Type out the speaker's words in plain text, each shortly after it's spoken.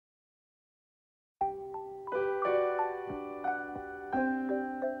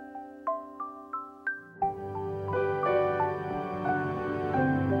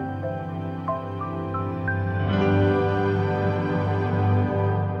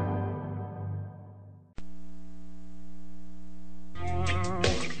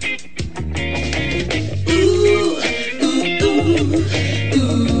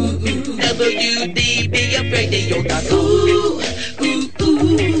radio.com.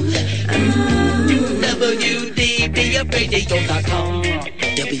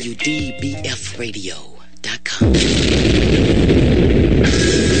 WDBFradio.com. WDBFradio.com.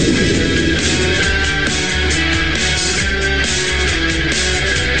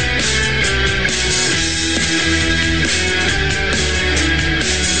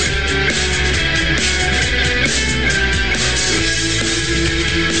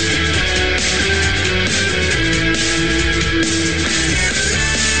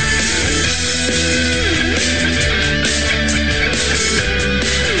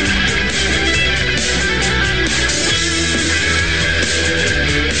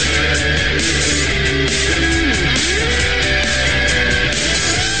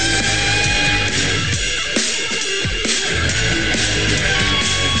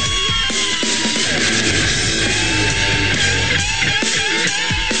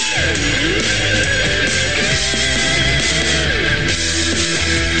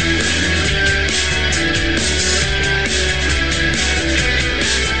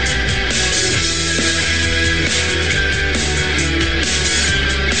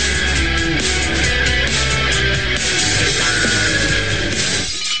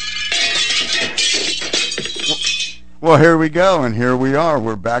 Well, here we go, and here we are.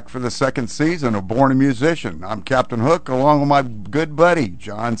 We're back for the second season of Born a Musician. I'm Captain Hook, along with my good buddy,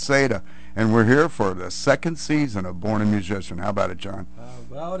 John Seda, and we're here for the second season of Born a Musician. How about it, John? How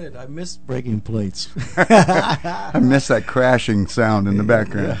about it? I missed breaking plates. I miss that crashing sound in the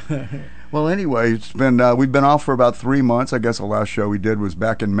background. Well, anyway, it's been we've been off for about 3 months. I guess the last show we did was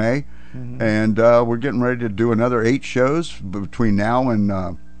back in May, and we're getting ready to do another 8 shows between now and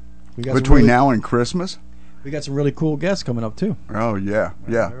now and Christmas. We got some really cool guests coming up too. Oh yeah,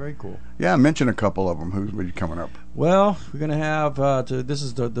 yeah, very cool. Yeah, mention a couple of them. Who's coming up? Well, we're gonna have this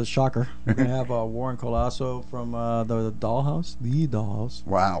is the shocker. We're gonna have Warren Colasso from the Dollhouse, the Dollhouse.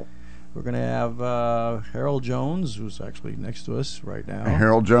 Wow. We're gonna have Harold Jones, who's actually next to us right now. And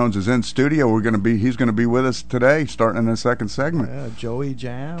Harold Jones is in studio. He's gonna be with us today, starting in the second segment. Yeah, Joey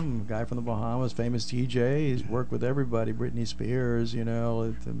Jam, guy from the Bahamas, famous DJ. He's worked with everybody, Britney Spears,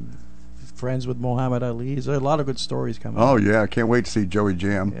 friends with Muhammad Ali. There's a lot of good stories coming. Oh yeah, I can't wait to see Joey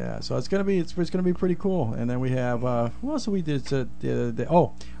Jam. Yeah, so it's gonna be pretty cool. And then we have who else? We did we're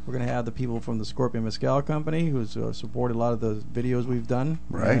gonna have the people from the Scorpion Mescal Company who's supported a lot of the videos we've done.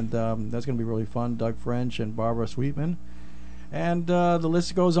 Right. And that's gonna be really fun. Doug French and Barbara Sweetman. And the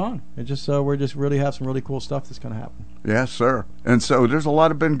list goes on. It just we're just really have some really cool stuff that's going to happen. Yes, sir. And so there's a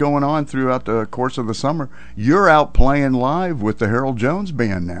lot of been going on throughout the course of the summer. You're out playing live with the Harold Jones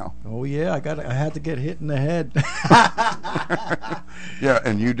Band now. Oh yeah, I had to get hit in the head. Yeah,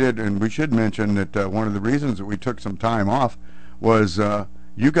 and you did. And we should mention that one of the reasons that we took some time off was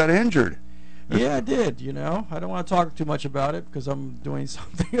you got injured. Yeah, I did. I don't want to talk too much about it because I'm doing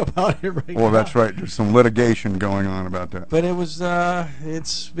something about it right now. Well, that's right. There's some litigation going on about that. But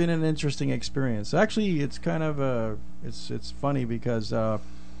it's been an interesting experience. Actually, it's kind of it's funny because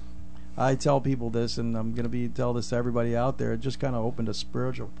I tell people this, and I'm going to tell this to everybody out there. It just kind of opened a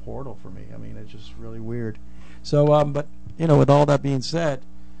spiritual portal for me. I mean, it's just really weird. So, but with all that being said,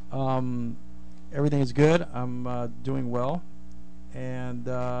 everything is good. I'm doing well. And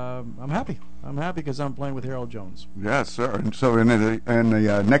I'm happy. I'm happy because I'm playing with Harold Jones. Yes, sir. And so in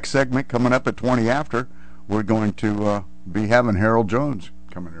the next segment coming up at 20 after, we're going to be having Harold Jones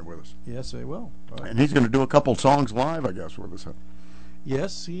coming here with us. Yes, I will. And he's going to do a couple songs live, I guess, with us.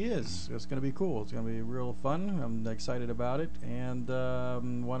 Yes, he is. It's going to be cool. It's going to be real fun. I'm excited about it. And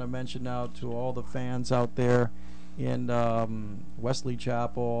want to mention now to all the fans out there in Wesley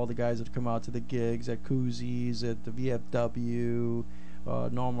Chapel, all the guys that come out to the gigs at Koozies, at the VFW,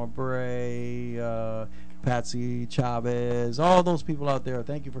 Norma Bray, Patsy Chavez, all those people out there.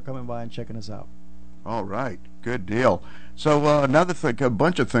 Thank you for coming by and checking us out. All right, good deal. So another thing, a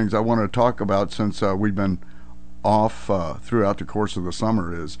bunch of things I want to talk about since we've been off throughout the course of the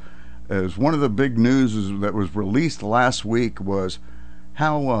summer is one of the big news that was released last week was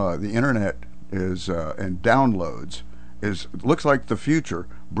how the internet is and downloads looks like the future.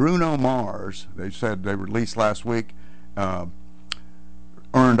 Bruno Mars, they said they released last week,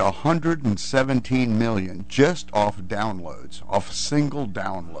 earned $117 million just off downloads, off single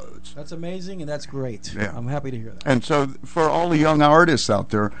downloads. That's amazing, and that's great. Yeah. I'm happy to hear that. And so for all the young artists out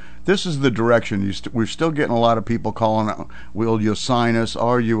there, this is the direction. We're still getting a lot of people calling out, will you sign us?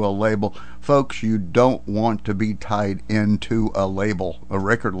 Are you a label? Folks, you don't want to be tied into a label, a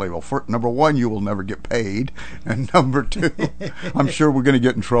record label. For number one, you will never get paid. And number two, I'm sure we're going to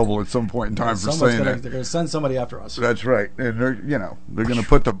get in trouble at some point in time for saying that. They're going to send somebody after us. That's right. And they're going to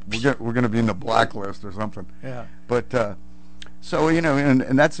put we're going to be in the blacklist or something. Yeah. But so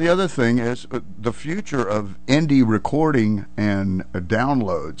and that's the other thing is the future of indie recording and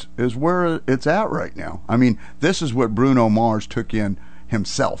downloads is where it's at right now. I mean, this is what Bruno Mars took in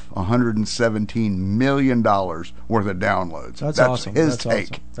himself, $117 million worth of downloads. That's awesome. His that's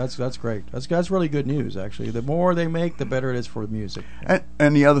take. Awesome. That's great. That's really good news. Actually, the more they make, the better it is for music.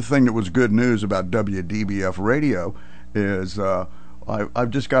 And the other thing that was good news about WDBF Radio is I've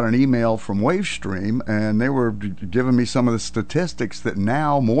just got an email from Wavestream, and they were giving me some of the statistics that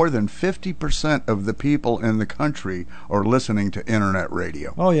now more than 50% of the people in the country are listening to internet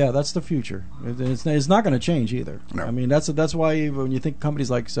radio. Oh yeah, that's the future. It's not going to change either. No. I mean, that's why when you think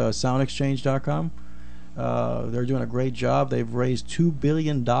companies like SoundExchange.com, they're doing a great job. They've raised $2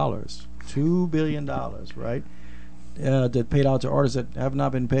 billion, right? That paid out to artists that have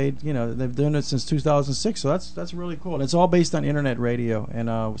not been paid. They've done it since 2006, so that's really cool. And it's all based on internet radio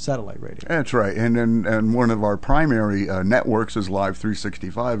and satellite radio. That's right. And one of our primary networks is Live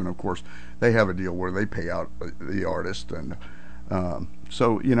 365, and of course they have a deal where they pay out the artist, and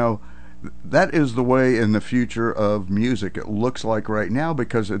so that is the way in the future of music. It looks like right now,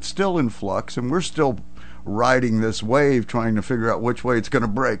 because it's still in flux, and we're still riding this wave, trying to figure out which way it's going to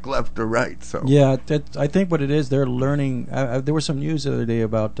break, left or right. So yeah, I think what it is, they're learning. There was some news the other day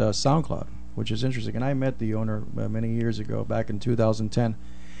about SoundCloud, which is interesting. And I met the owner many years ago, back in 2010.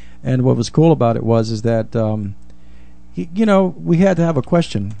 And what was cool about it is that we had to have a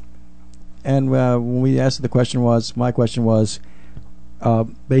question. And when we asked the question my question was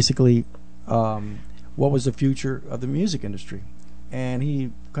basically, what was the future of the music industry? And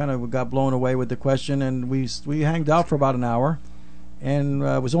he kind of got blown away with the question, and we hanged out for about an hour, and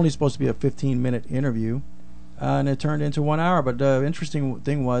it was only supposed to be a 15-minute interview, and it turned into 1 hour. But the interesting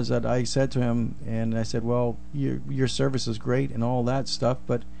thing was that I said to him, and I said, well, your service is great and all that stuff,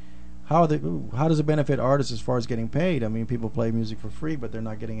 but how does it benefit artists as far as getting paid? I mean, people play music for free, but they're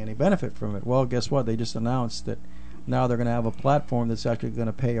not getting any benefit from it. Well, guess what? They just announced that now they're going to have a platform that's actually going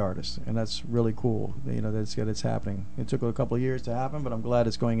to pay artists, and that's really cool. That it's happening. It took a couple of years to happen, but I'm glad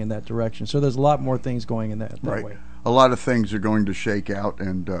it's going in that direction. So there's a lot more things going in that right. way. A lot of things are going to shake out,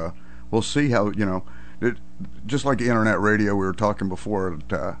 and we'll see how just like internet radio, we were talking before.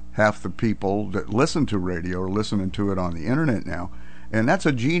 Half the people that listen to radio are listening to it on the internet now, and that's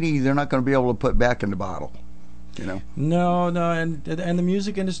a genie they're not going to be able to put back in the bottle. No, and the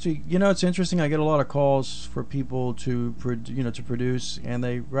music industry. It's interesting. I get a lot of calls for people to produce, and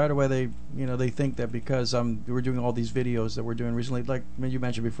they right away they think that because we're doing all these videos that we're doing recently, like you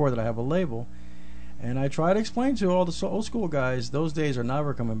mentioned before, that I have a label, and I try to explain to all the old school guys those days are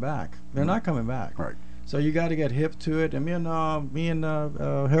never coming back. They're not coming back. Right. So you got to get hip to it. And me and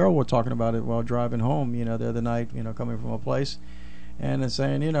Harold were talking about it while driving home. The other night, coming from a place. And it's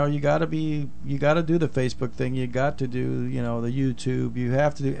saying, you got to do the Facebook thing. You got to do, the YouTube. You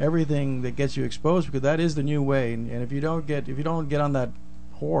have to do everything that gets you exposed, because that is the new way. And if you don't get on that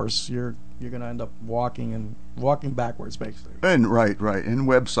horse, you're going to end up walking backwards, basically. And right. And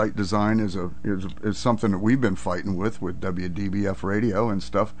website design is something that we've been fighting with WDBF Radio and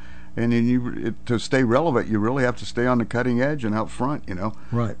stuff. And then to stay relevant, you really have to stay on the cutting edge and out front,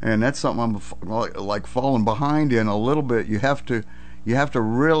 Right. And that's something I'm like falling behind in a little bit. You have to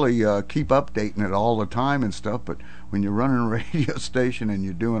really keep updating it all the time and stuff. But when you're running a radio station and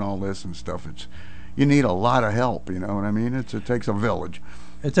you're doing all this and stuff, you need a lot of help. You know what I mean? It takes a village.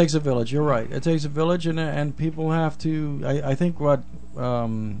 It takes a village. You're right. It takes a village, and people have to. I think what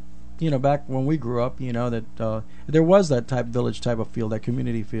back when we grew up, that there was that village type of feel, that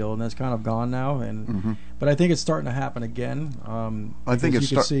community feel, and that's kind of gone now. And but I think it's starting to happen again. I think it's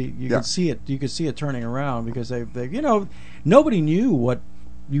you can see it. You can see it turning around, because they nobody knew what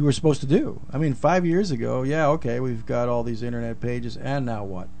you were supposed to do. I mean, 5 years ago, okay, we've got all these internet pages, and now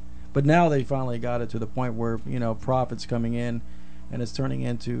what? But now they finally got it to the point where profits coming in, and it's turning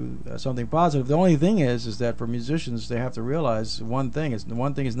into something positive. The only thing is that for musicians, they have to realize one thing is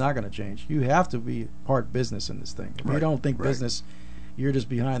not going to change. You have to be part business in this thing. If you don't think business, you're just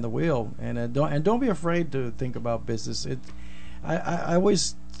behind the wheel. And don't be afraid to think about business. I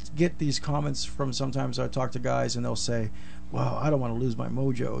always get these comments from, sometimes I talk to guys and they'll say, well, I don't want to lose my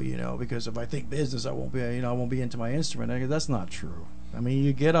mojo, because if I think business, I won't be into my instrument. I go, that's not true. I mean,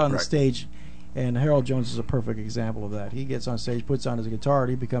 you get on the stage. And Harold Jones is a perfect example of that. He gets on stage, puts on his guitar, and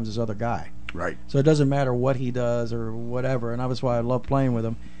he becomes this other guy. Right. So it doesn't matter what he does or whatever, and that's why I love playing with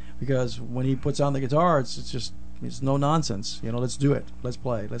him, because when he puts on the guitar, it's no nonsense. Let's do it. Let's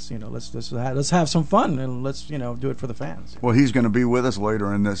play. Let's have some fun, and let's do it for the fans. Well, he's going to be with us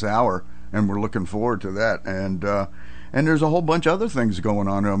later in this hour, and we're looking forward to that. And there's a whole bunch of other things going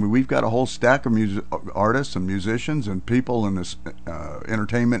on. I mean, we've got a whole stack of artists and musicians and people in this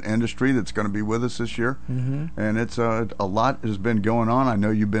entertainment industry that's going to be with us this year. Mm-hmm. And it's a lot has been going on. I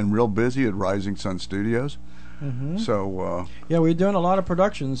know you've been real busy at Rising Sun Studios. Mm-hmm. So yeah, we're doing a lot of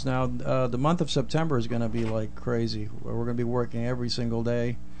productions now. The month of September is going to be like crazy. We're going to be working every single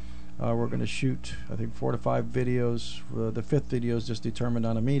day. We're going to shoot, I think, 4 to 5 videos. The 5th video is just determined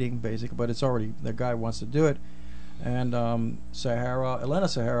on a meeting, basically, but it's already, the guy wants to do it. And Elena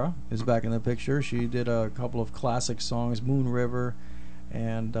Sahara is back in the picture. She did a couple of classic songs, Moon River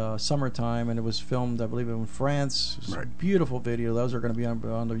and Summertime, and it was filmed, I believe, in France. It's a beautiful video. Those are going to be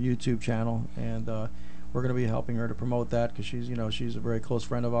on the YouTube channel, and we're going to be helping her to promote that because she's a very close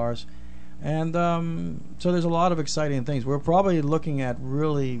friend of ours. And so there's a lot of exciting things. We're probably looking at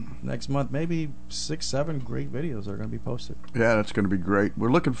really next month, maybe 6, 7 great videos that are going to be posted. yeah, that's going to be great.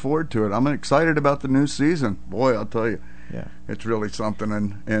 We're looking forward to it. I'm excited about the new season. Boy, I'll tell you, Yeah. it's really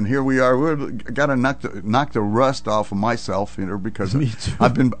something. And here we are. We've got to knock the rust off of myself, because Me too.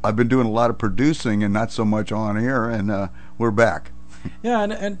 I've been doing a lot of producing and not so much on air, and we're back. Yeah,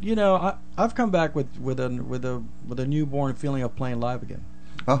 and I've come back with a newborn feeling of playing live again.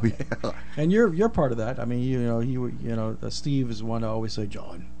 Oh yeah. And you're part of that. I mean, Steve is the one to always say,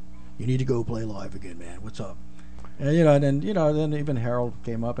 John, you need to go play live again, man. What's up? And then even Harold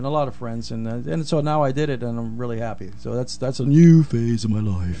came up and a lot of friends, and so now I did it, and I'm really happy. So that's a new phase of my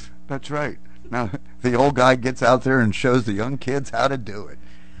life. That's right. Now the old guy gets out there and shows the young kids how to do it.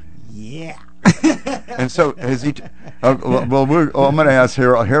 Yeah. And so has he? I'm going to ask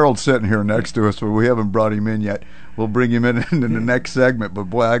Harold. Harold's sitting here next to us, but we haven't brought him in yet. We'll bring him in the next segment. But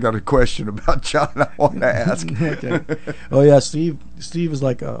boy, I got a question about John I want to ask. Okay. Oh yeah, Steve is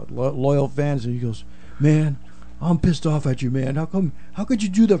like a loyal fan. So he goes, man, I'm pissed off at you, man. How could you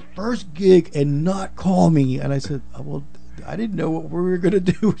do the first gig and not call me? And I said, well, I didn't know what we were going to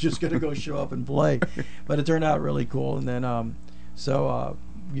do. We're just going to go show up and play. But it turned out really cool. And then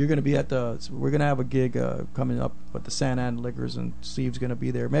you're going to be we're going to have a gig coming up with the San Ann Liquors, and Steve's going to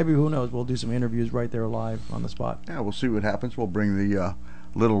be there. Maybe, who knows, we'll do some interviews right there live on the spot. Yeah, we'll see what happens. We'll bring the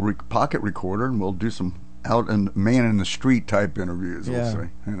little pocket recorder, and we'll do some out and man in the street type interviews. Yeah. We'll see,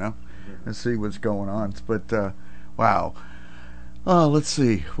 and see what's going on. But wow. Let's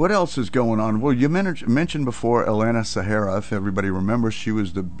see. What else is going on? Well, you mentioned before Elena Sahara. If everybody remembers, she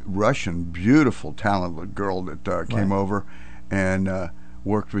was the Russian, beautiful, talented girl that came over and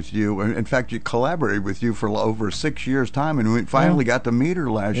worked with you. In fact, you collaborated with you for over 6 years' time, and we finally got to meet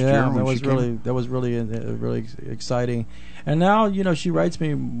her last year. Yeah, that was really exciting. And now, she writes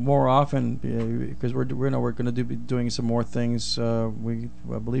me more often because we're going to be doing some more things. I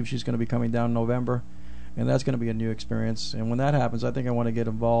believe she's going to be coming down in November, and that's going to be a new experience. And when that happens, I think I want to get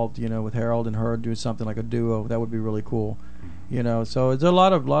involved, with Harold and her, do something like a duo. That would be really cool. So there's a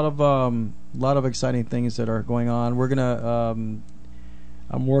lot of exciting things that are going on. We're gonna.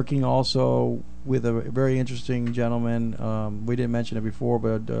 I'm working also with a very interesting gentleman. We didn't mention it before,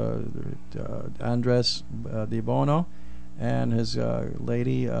 but Andres Di Bono and his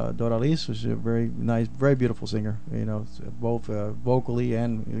lady Doralice, who's a very nice, very beautiful singer. Both vocally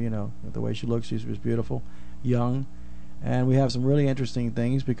and the way she looks, she's beautiful, young. And we have some really interesting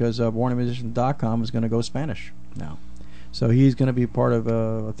things because BornAMusician.com is going to go Spanish now. So he's going to be part of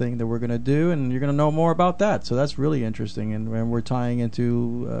a thing that we're going to do, and you're going to know more about that. So that's really interesting, and we're tying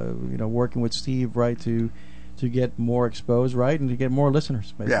into working with Steve, right, to get more exposed, right, and to get more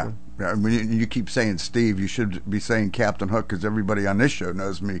listeners, basically. Yeah. When you keep saying Steve, you should be saying Captain Hook, because everybody on this show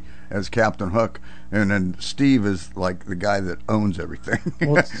knows me as Captain Hook, and then Steve is like the guy that owns everything.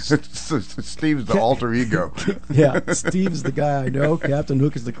 Well, Steve's the alter ego. Yeah, Steve's the guy I know. Captain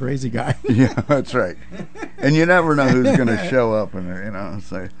Hook is the crazy guy. Yeah, that's right. And you never know who's going to show up and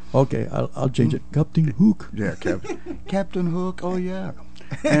say. Okay, I'll change it. Captain Hook. Yeah, Captain Hook. Oh yeah.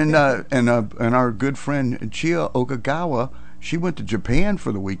 And our good friend Chia Okagawa, she went to Japan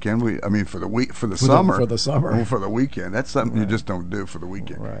for the weekend. For the summer. For the summer. Oh, for the weekend. That's something you just don't do for the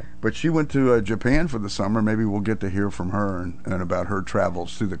weekend. Right. But she went to Japan for the summer. Maybe we'll get to hear from her and about her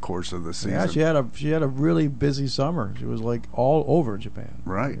travels through the course of the season. Yeah, she had a really busy summer. She was like all over Japan.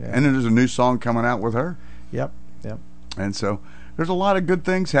 Right. Yeah. And there's a new song coming out with her. Yep. And so there's a lot of good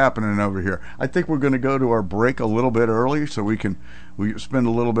things happening over here. I think we're going to go to our break a little bit early so we spend a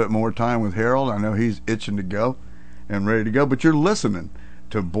little bit more time with Harold. I know he's itching to go and ready to go. But you're listening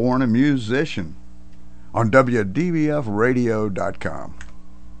to Born a Musician on WDBFradio.com.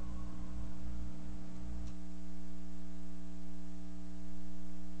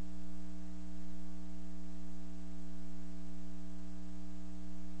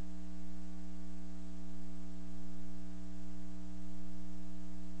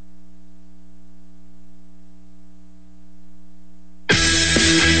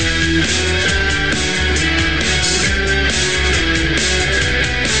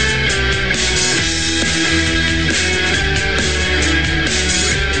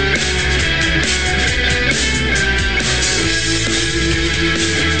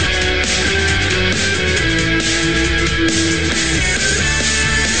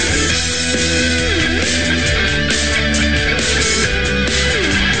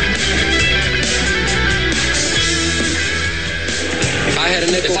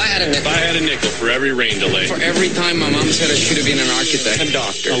 I had a nickel for every rain delay. For every time my mom said I should have been an architect. A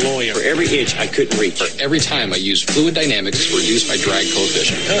doctor. A lawyer. For every inch I couldn't reach. For every time I used fluid dynamics to reduce my drag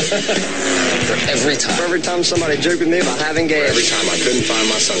coefficient. For every time. For every time somebody joked with me about having gas. For every time I couldn't find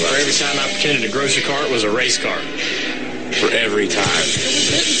my For sunglasses. every time I pretended a grocery cart was a race car. For every time.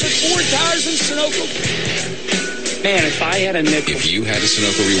 Hitting for 4 tires in Sunoco. Man, if I had a nickel. If you had a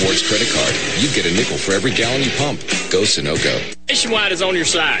Sunoco Rewards credit card, you'd get a nickel for every gallon you pump. Go Sunoco. Nationwide is on your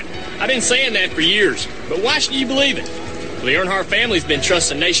side. I've been saying that for years, but why should you believe it? Well, the Earnhardt family's been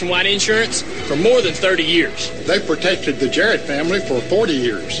trusting Nationwide Insurance for more than 30 years. They've protected the Jarrett family for 40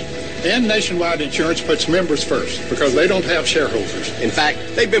 years. And Nationwide Insurance puts members first because they don't have shareholders. In fact,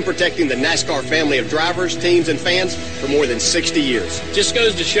 they've been protecting the NASCAR family of drivers, teams, and fans for more than 60 years. Just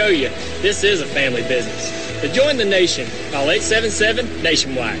goes to show you, this is a family business. To join the nation, call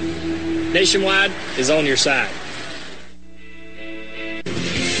 877-NATIONWIDE. Nationwide is on your side.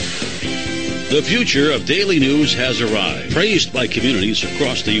 The future of daily news has arrived. Praised by communities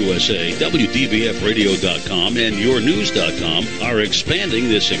across the USA, WDBFradio.com and YourNews.com are expanding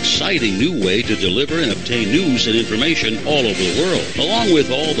this exciting new way to deliver and obtain news and information all over the world. Along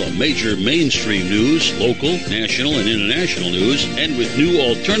with all the major mainstream news, local, national, and international news, and with new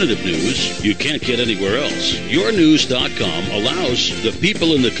alternative news you can't get anywhere else. YourNews.com allows the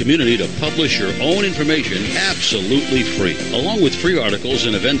people in the community to publish your own information absolutely free. Along with free articles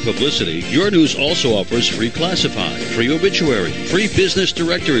and event publicity, Your News also offers free classified, free obituary, free business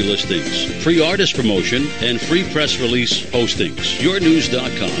directory listings, free artist promotion, and free press release postings.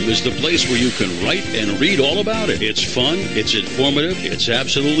 YourNews.com is the place where you can write and read all about it. It's fun, it's informative, it's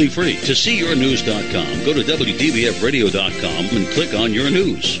absolutely free. To see YourNews.com, go to WDBFradio.com and click on Your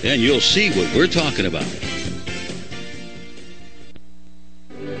News, and you'll see what we're talking about.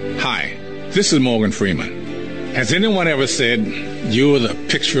 Hi, this is Morgan Freeman. Has anyone ever said, you're the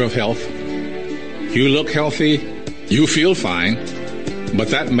picture of health? You look healthy, you feel fine, but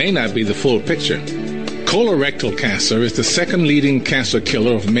that may not be the full picture. Colorectal cancer is the second leading cancer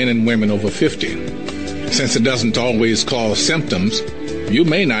killer of men and women over 50. Since it doesn't always cause symptoms, you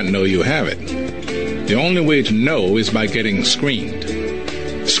may not know you have it. The only way to know is by getting screened.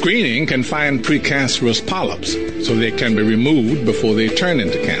 Screening can find precancerous polyps so they can be removed before they turn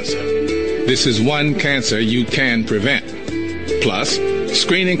into cancer. This is one cancer you can prevent. Plus,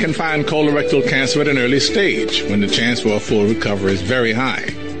 screening can find colorectal cancer at an early stage when the chance for a full recovery is very high.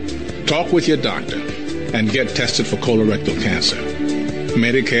 Talk with your doctor and get tested for colorectal cancer.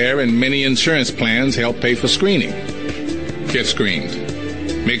 Medicare and many insurance plans help pay for screening. Get screened.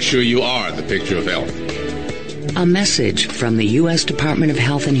 Make sure you are the picture of health. A message from the U.S. Department of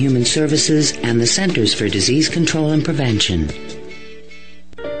Health and Human Services and the Centers for Disease Control and Prevention.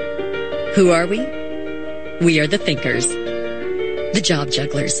 Who are we? We are the thinkers, the job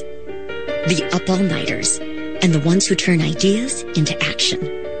jugglers, the up-all-nighters, and the ones who turn ideas into action.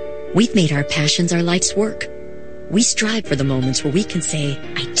 We've made our passions our life's work. We strive for the moments where we can say,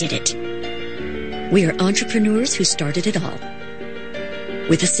 I did it. We are entrepreneurs who started it all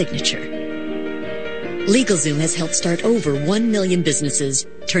with a signature. LegalZoom has helped start over 1 million businesses,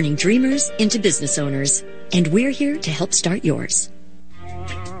 turning dreamers into business owners, and we're here to help start yours.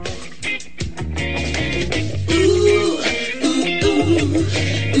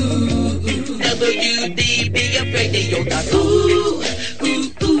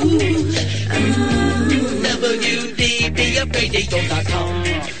 WDBFradio.com.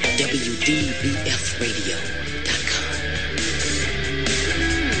 WDBFradio.com.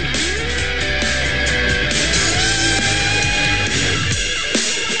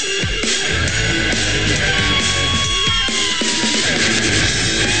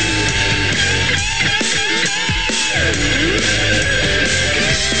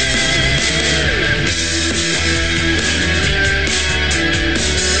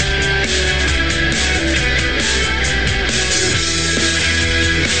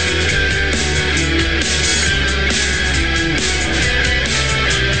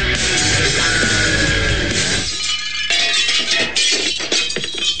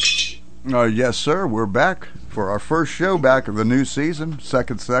 Yes, sir. We're back for our first show back of the new season,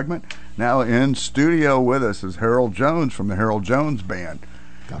 second segment. Now in studio with us is Harold Jones from the Harold Jones Band.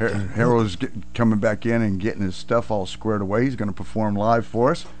 Harold is coming back in and getting his stuff all squared away. He's going to perform live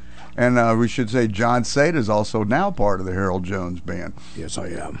for us. And we should say John Seda is also now part of the Harold Jones Band. Yes, I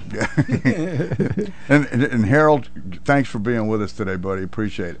am. and Harold, thanks for being with us today, buddy.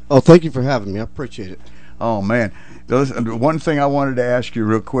 Appreciate it. Oh, thank you for having me. I appreciate it. Oh, man. Listen, one thing I wanted to ask you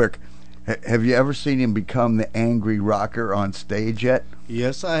real quick. Have you ever seen him become the angry rocker on stage yet?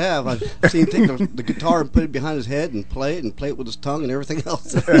 Yes, I have. I've seen him take the guitar and put it behind his head and play it with his tongue and everything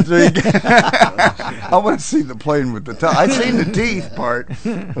else. I want to see the playing with the tongue. I've seen the teeth part,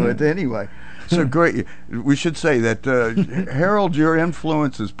 but anyway. So great. We should say that Harold, your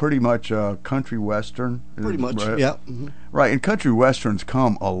influence is pretty much country western. Pretty much, right? yeah. Mm-hmm. Right, and country westerns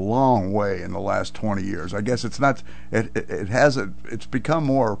come a long way in the last 20 years. I guess it's not. It's become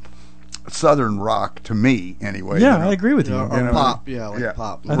more southern rock to me, anyway. Yeah, I agree with you. Or pop,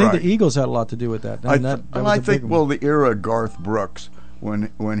 pop. I think the Eagles had a lot to do with that. I think the era of Garth Brooks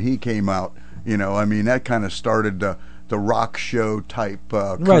when he came out, I mean that kind of started the rock show type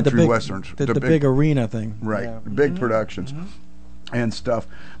country westerns, the big arena thing, right? Yeah. Big productions and stuff.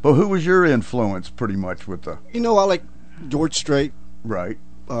 But who was your influence, pretty much, with the? I like George Strait, right?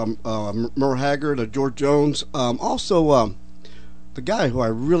 Merle Haggard, George Jones. Also, the guy who I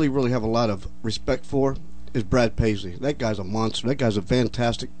really, really have a lot of respect for is Brad Paisley. That guy's a monster. That guy's a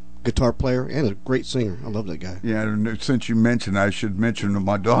fantastic guitar player and a great singer. I love that guy. Yeah, and since you mentioned, I should mention that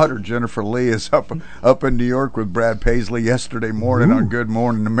my daughter Jennifer Lee is up in New York with Brad Paisley yesterday morning on Good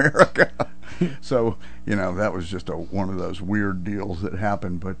Morning America. So that was just one of those weird deals that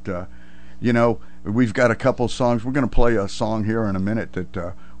happened. But we've got a couple songs. We're going to play a song here in a minute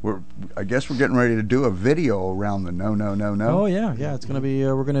that I guess we're getting ready to do a video around the No. Oh yeah. It's going to be.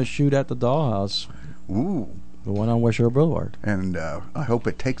 We're going to shoot at the Dollhouse. Ooh. The one on West Shore Boulevard. And I hope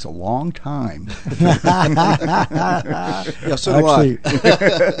it takes a long time. Yeah, so do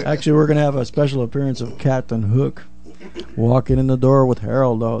actually, we're going to have a special appearance of Captain Hook walking in the door with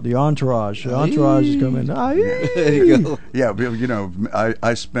Harold, the entourage. The entourage is coming. There you go. Yeah,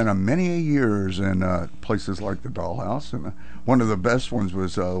 I spent many years in places like the Dollhouse, and one of the best ones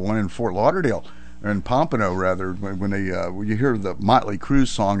was one in Fort Lauderdale. In Pompano, rather, when you hear the Motley Crue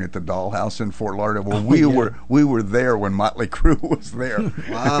song at the Dollhouse in Fort Lauderdale. Well, we were there when Motley Crue was there.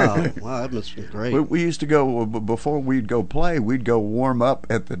 Wow, that must be great. We used to go before we'd go play. We'd go warm up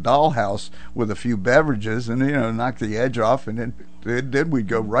at the Dollhouse with a few beverages, and knock the edge off, and then we'd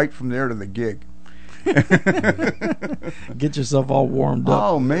go right from there to the gig. Get yourself all warmed up.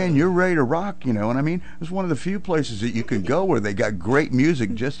 Oh man, you're ready to rock, and I mean, it's one of the few places that you can go where they got great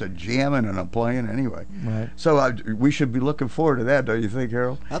music, just a jamming and a playing anyway. Right. So we should be looking forward to that, don't you think,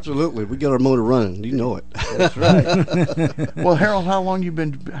 Harold? Absolutely. We get our motor running. You know it. That's right. Well, Harold, how long you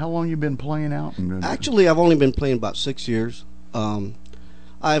been playing out? Actually, I've only been playing about 6 years.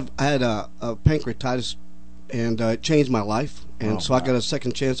 I've had a pancreatitis, and it changed my life, and I got a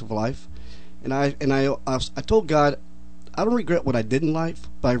second chance of life. And I told God, I don't regret what I did in life,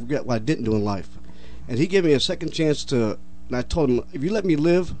 but I regret what I didn't do in life. And He gave me a second chance and I told Him, if you let me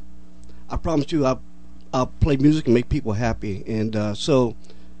live, I promise you I'll play music and make people happy. And so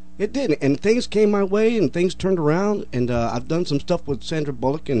it did. And things came my way, and things turned around. And I've done some stuff with Sandra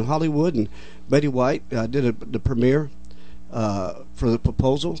Bullock in Hollywood and Betty White. I did the premiere for The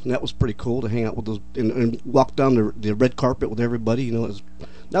Proposal, and that was pretty cool to hang out with those and walk down the red carpet with everybody. It was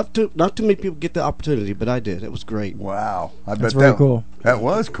not too many people get the opportunity, but I did. It was great. Wow, That's very cool. That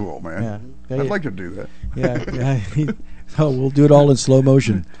was cool, man. Yeah. I'd like to do that. Yeah. So we'll do it all in slow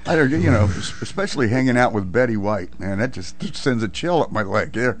motion. Especially hanging out with Betty White, man. That just sends a chill up my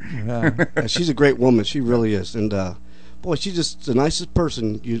leg here. Yeah, she's a great woman. She really is, and boy, she's just the nicest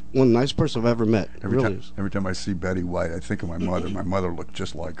person. One of the nicest person I've ever met. Every time I see Betty White, I think of my mother. My mother looked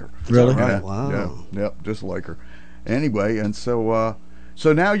just like her. Really? Right? Wow. Yeah, just like her. Anyway, and so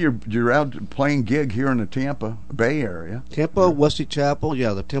now you're out playing gig here in the Tampa Bay area. Tampa, Wesley Chapel,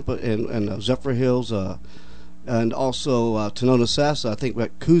 the Tampa and Zephyr Hills, and also Tonona-Sassa. I think we're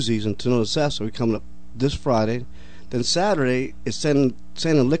at Koozies in Tonona-Sassa. We're coming up this Friday. Then Saturday is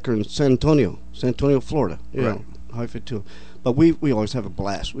Santa Liquor in San Antonio, Florida. Right. How I fit too. But we always have a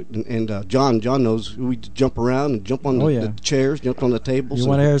blast. And John knows we jump around and jump on the chairs, jump on the tables. You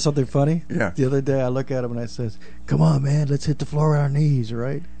want to hear something funny? Yeah. The other day I look at him and I says, "Come on, man, let's hit the floor on our knees,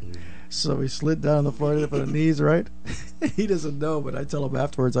 right?" So we slid down on the floor for the knees, right? He doesn't know, but I tell him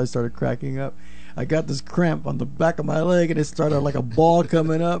afterwards. I started cracking up. I got this cramp on the back of my leg, and it started like a ball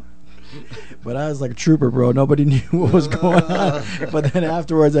coming up. But I was like a trooper, bro. Nobody knew what was going on. But then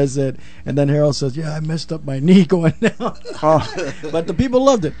afterwards I said, and then Harold says, "Yeah, I messed up my knee going down." But the people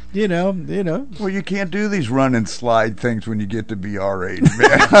loved it, you know. Well, you can't do these run and slide things when you get to be our age,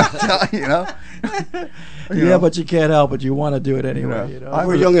 man. Yeah, but you can't help it. You want to do it anyway.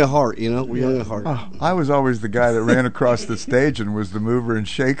 We're young at heart, We're young at heart. I was always the guy that ran across the stage and was the mover and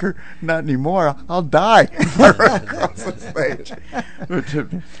shaker. Not anymore. I'll die if I run across the stage.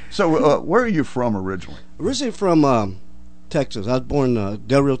 So, where are you from originally? Originally from Texas. I was born in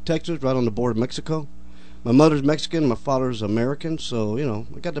Del Rio, Texas, right on the border of Mexico. My mother's Mexican, my father's American, so, you know,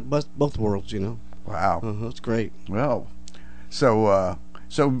 I got the both worlds, you know. Wow. It's great. Well, so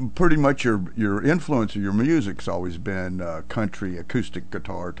pretty much your influence of your music's always been country acoustic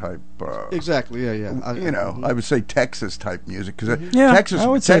guitar type. Exactly. Yeah. I would say Texas type music because I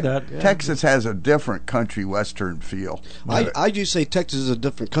would say that. Yeah. Texas has a different country western feel. I do say Texas is a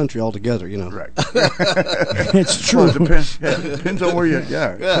different country altogether. You know. Right. It's true. Well, it depends on where you.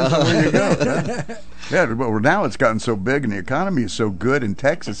 Yeah. Depends on where you go. Yeah. Yeah, but now it's gotten so big and the economy is so good in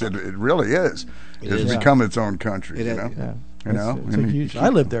Texas. It really is. It's become its own country. You know. Yeah. You know, it's a huge. I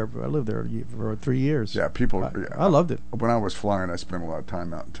lived there for 3 years. Yeah, I loved it. When I was flying, I spent a lot of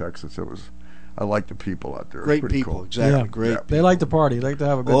time out in Texas. I liked the people out there. Great people, cool. exactly. Yeah. Great. People. They like to party. They like to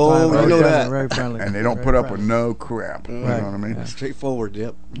have a good time. I know that. Very friendly. And they don't put up with no crap. You know what I mean? Yeah. Straightforward.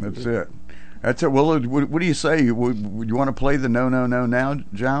 Yep. That's it. That's it. Well, what do you say? Would you want to play the No now,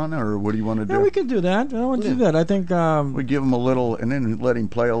 John, or what do you want to do? Yeah, we can do that. I want to do that. I think we give him a little, and then let him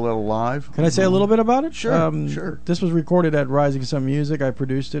play a little live. Can I say a little bit about it? Sure. Sure. This was recorded at Rising Sun Music. I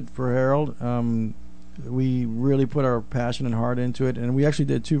produced it for Harold. We really put our passion and heart into it, and we actually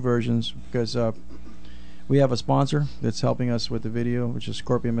did 2 versions because we have a sponsor that's helping us with the video, which is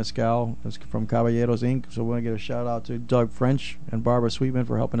Scorpion Mezcal. It's from Caballeros Inc. So we want to get a shout out to Doug French and Barbara Sweetman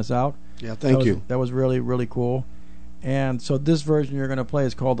for helping us out. Yeah, thank you. That was really, really cool. And so this version you're going to play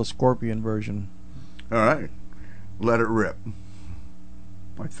is called the Scorpion version. All right. Let it rip.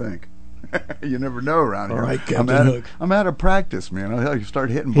 I think. You never know around here. All right, Captain Hook. I'm out of practice, man. I start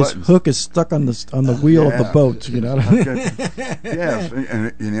hitting His buttons. hook is stuck on the wheel of the boat. You know. Yes,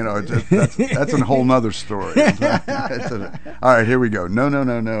 and you know that's a whole nother story. All right, here we go.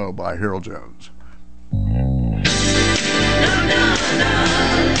 No by Harold Jones.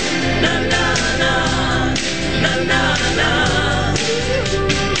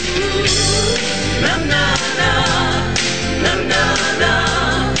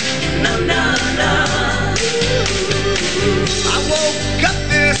 I woke up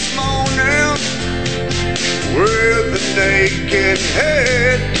this morning with a naked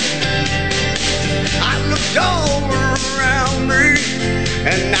head. I looked all around me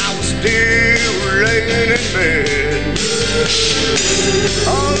and I was still laying in bed. A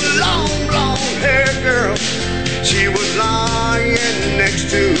long blonde haired girl, she was lying next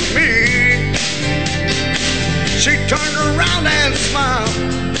to me. She turned around and smiled,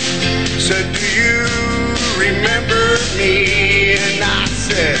 said, "Do you remember me?" And I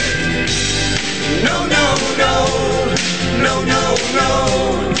said, "No, no, no, no, no, no,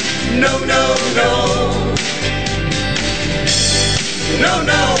 no, no, no, no,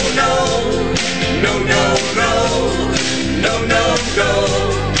 no, no, no, no, no, no, no."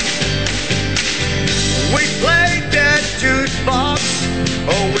 We played that jukebox,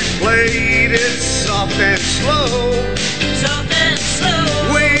 oh, we played it soft and slow. Soft and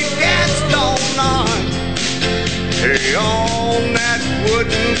slow. We danced all night, hey, on that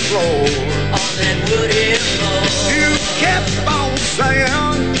wooden floor. On that wooden floor. You kept on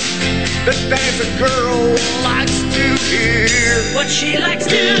saying that there's a girl likes to hear what she likes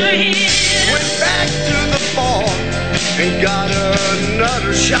to hear. Went back to the bar and got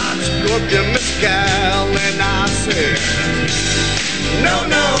another shot, Scorpion Mezcal, and I said, "No,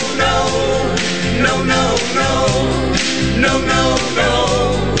 no, no, no, no, no, no, no,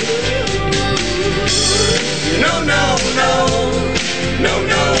 no, no, no, no, no,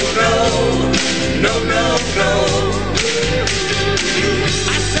 no, no, no, no."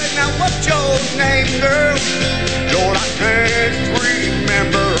 I said, "Now what's your name, girl?" "Lord, I can't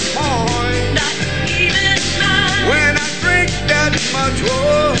remember mine. Not even mine. When I drink that much,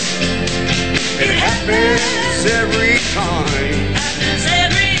 oh, it happens every time. Happens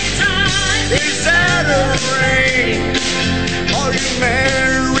every time. Is that a ring? Are you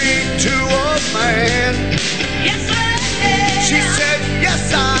married to a man?" "Yes, I am." She said,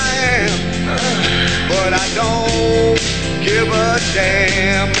 "Yes, I am, but I don't give a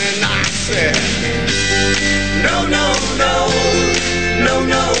damn." And I said, "No, no, no, no,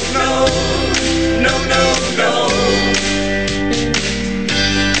 no, no, no, no,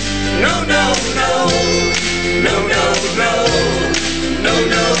 no, no, no, no, no, no, no,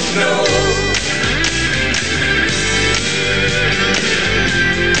 no, no."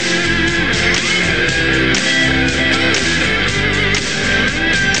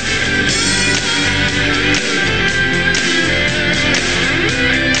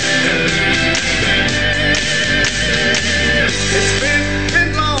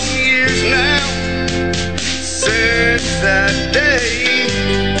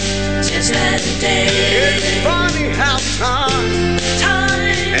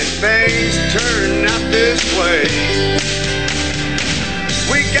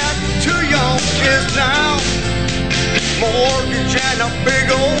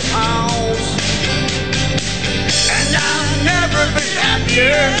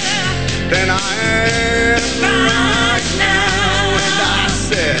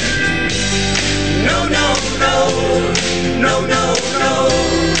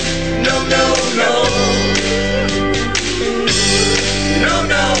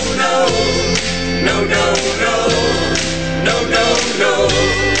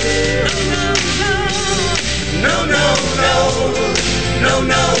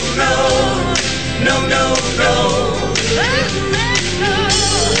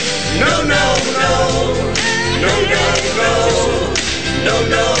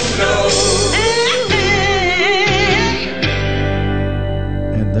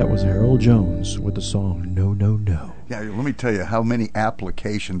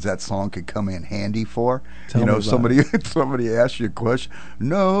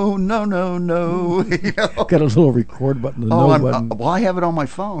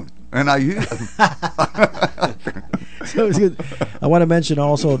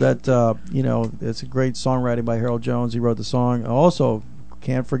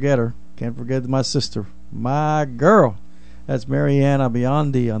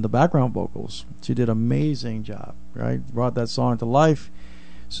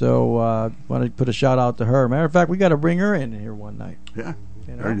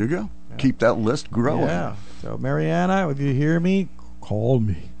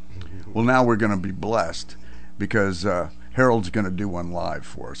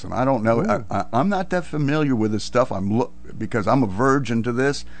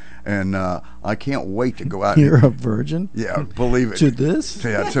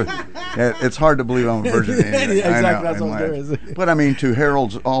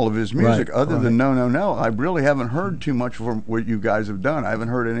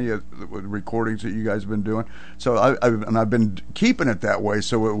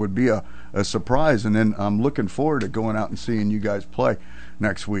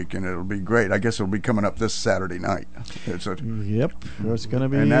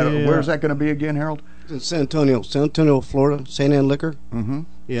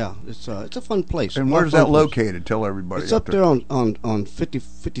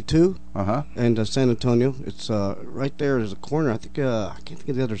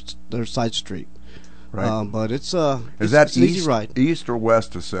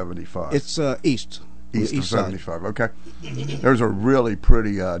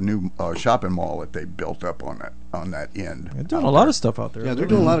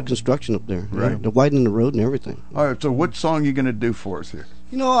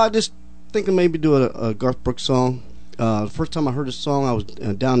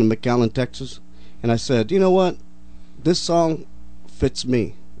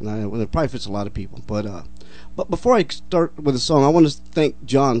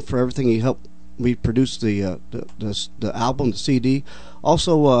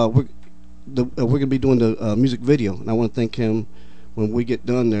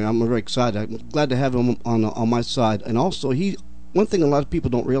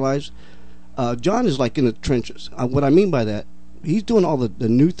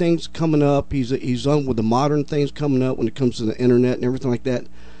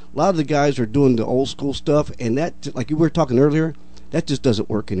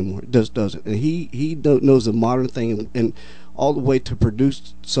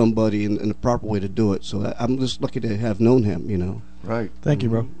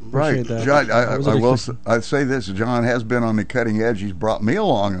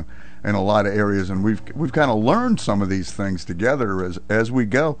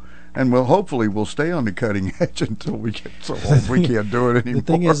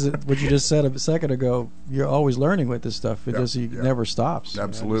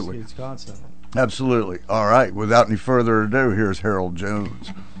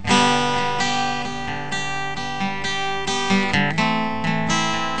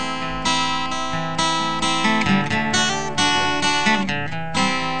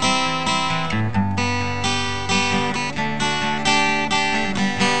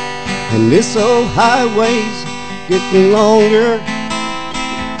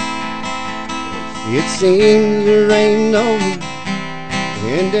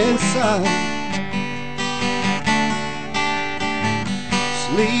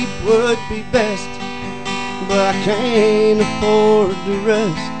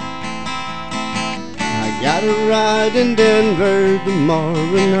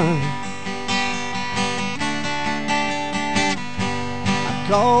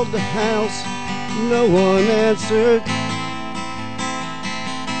 called the house, no one answered.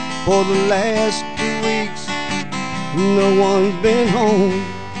 For the last 2 weeks, no one's been home.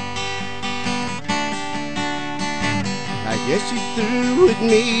 I guess you through with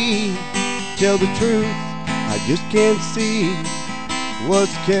me. Tell the truth, I just can't see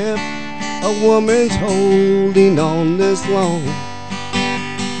what's kept a woman's holding on this long.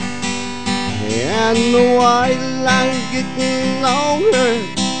 And the white line's getting longer,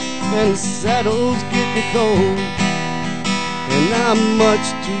 and the saddle's getting cold. And I'm much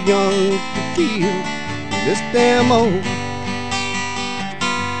too young to feel this damn old.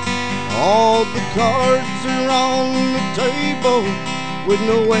 All the cards are on the table with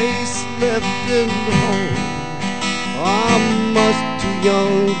no ace left in the hole. I'm much too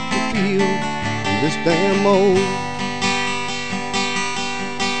young to feel this damn old.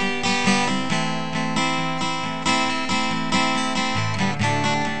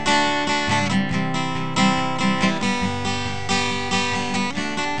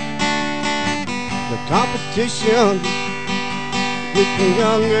 The competition getting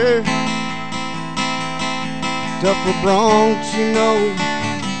younger, tougher broncs, you know,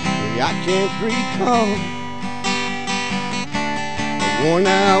 I can't recall. A worn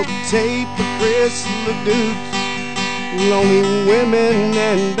out tape of Chris LeDuc's lonely women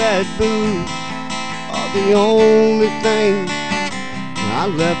and bad booze are the only thing I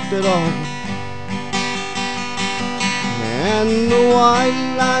left at all. And the white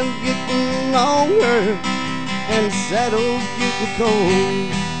line's getting longer, and the saddle's getting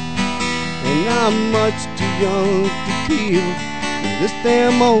cold. And I'm much too young to feel this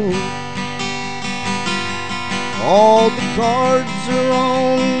damn old. All the cards are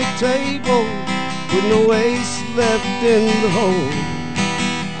on the table with no ace left in the hole.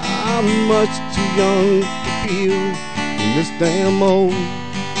 I'm much too young to feel this damn old.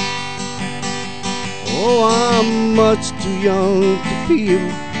 Oh, I'm much too young to feel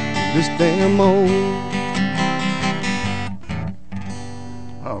this damn old.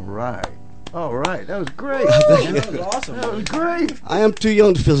 All right, that was great. That was awesome. That was great. I am too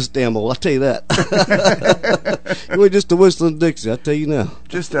young to feel this damn old, I'll tell you that. You were just a whistling Dixie, I'll tell you now.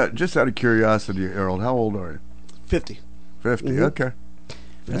 Just out of curiosity, Harold, how old are you? 50. 50, Mm-hmm. okay.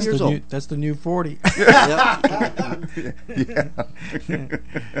 That's the new 40. Yeah.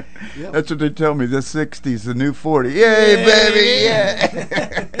 That's what they tell me. The 60's the new 40. Yay, baby!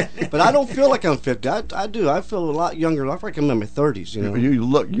 Yeah. But I don't feel like I'm 50. I do. I feel a lot younger. I feel like I'm in my 30s. You know.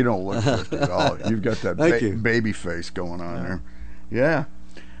 You don't look 50 at all. You've got that baby face going on there. Yeah.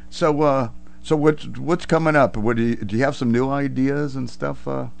 So what's coming up? Do you have some new ideas and stuff?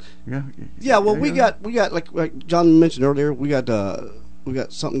 Yeah. Yeah. Well, we got like John mentioned earlier. We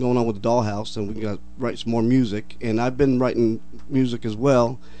got something going on with the Dollhouse, and we got to write some more music. And I've been writing music as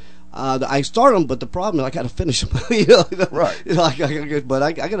well. I start them, but the problem is I got to finish them. Right. But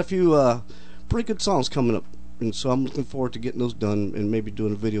I got a few pretty good songs coming up, and so I'm looking forward to getting those done and maybe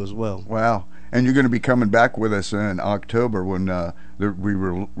doing a video as well. Wow. And you're going to be coming back with us in October when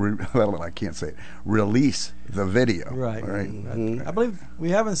release the video. Right. Mm-hmm. I believe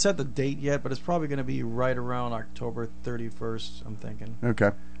we haven't set the date yet, but it's probably going to be right around October 31st, I'm thinking.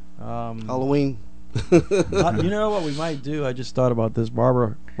 Okay. Halloween. You know what we might do? I just thought about this,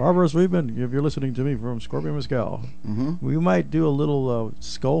 Barbara Sweetman. If you're listening to me from Scorpion Mezcal, we might do a little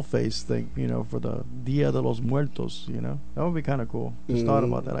skull face thing, for the Dia de los Muertos. That would be kind of cool. Just thought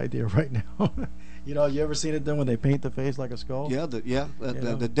about that idea right now. You ever seen it done when they paint the face like a skull? Yeah,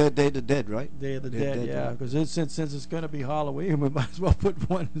 the Dead Day of the Dead, right? Day of the Dead, yeah. Because since it's going to be Halloween, we might as well put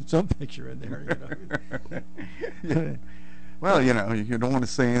some picture in there. Yeah. Well, you don't want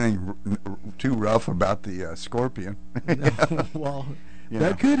to say anything too rough about the scorpion. Well,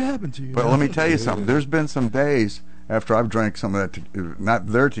 that could happen to you. But let me tell you something. There's been some days after I've drank some of that, not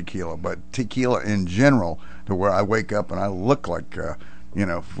their tequila, but tequila in general, to where I wake up and I look like,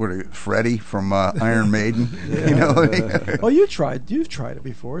 Freddie from Iron Maiden. Well, you've tried it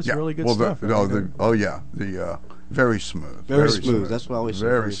before. It's really good stuff. Very smooth. Very smooth. That's what I always say.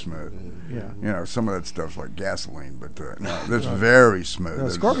 Very smooth. Yeah. Some of that stuff's like gasoline, but no, this is very smooth.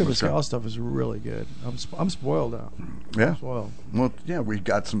 The Scorpion Mezcal stuff is really good. I'm spoiled now. Yeah. I'm spoiled. Well, yeah, we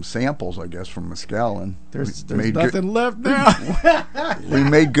got some samples, I guess, from Mezcal, and there's nothing left now. We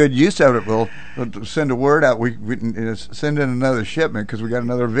made good use of it. We'll send a word out. We send in another shipment because we got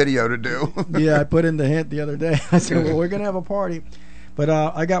another video to do. Yeah, I put in the hint the other day. I said, well, we're going to have a party. But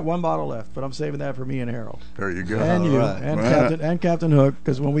I got one bottle left, but I'm saving that for me and Harold. There you go. And you, right. and Captain Hook,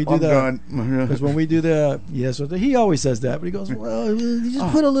 because when we do yes, he always says that, but he goes, well, you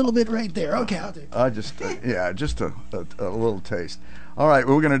just put a little bit right there. Okay, I'll take it. Just a little taste. All right,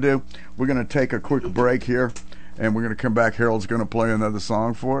 what we're going to take a quick break here, and we're going to come back. Harold's going to play another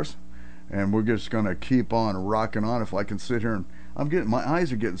song for us, and we're just going to keep on rocking on. If I can sit here and my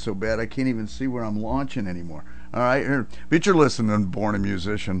eyes are getting so bad I can't even see where I'm launching anymore. All right, here, but you're listening to Born a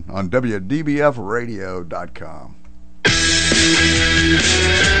Musician on WDBFradio.com.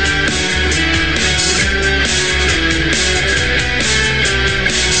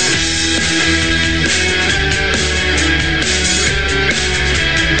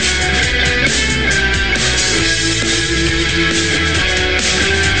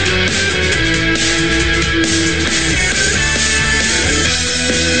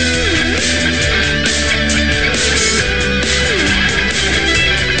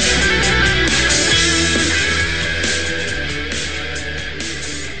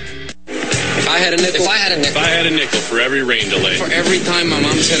 If I had a nickel for every rain delay. For every time my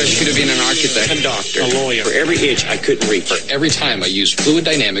mom said I should have been an architect, a doctor, a lawyer. For every inch I couldn't reach. For every time I used fluid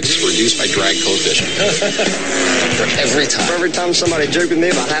dynamics reduced by drag coefficient. For every time. For every time somebody joked with me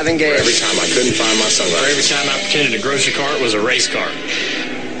about having gas. For every time I couldn't find my sunglasses. For every time I pretended a grocery cart was a race car.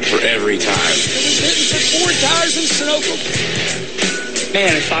 For every time. Hitting for 4 tires in Sunoco.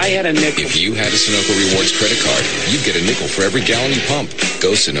 Man, if I had a nickel. If you had a Sunoco Rewards credit card, you'd get a nickel for every gallon you pump.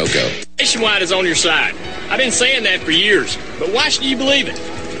 Go Sunoco. Nationwide is on your side. I've been saying that for years, but why should you believe it?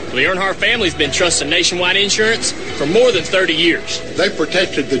 Well, the Earnhardt family's been trusting Nationwide Insurance for more than 30 years. They've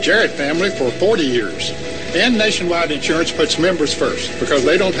protected the Jarrett family for 40 years. And Nationwide Insurance puts members first because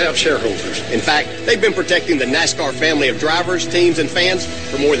they don't have shareholders. In fact, they've been protecting the NASCAR family of drivers, teams, and fans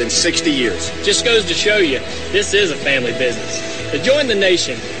for more than 60 years. Just goes to show you, this is a family business. To join the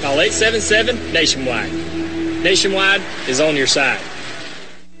nation, call 877-NATIONWIDE. Nationwide is on your side.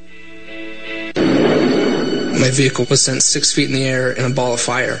 My vehicle was sent 6 feet in the air in a ball of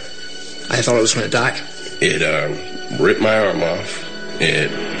fire. I thought I was going to die. It ripped my arm off.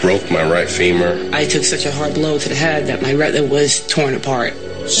 It broke my right femur. I took such a hard blow to the head that my retina was torn apart.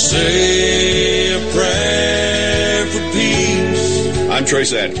 Say a prayer for peace. I'm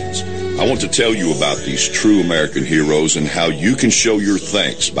Trace Atkins. I want to tell you about these true American heroes and how you can show your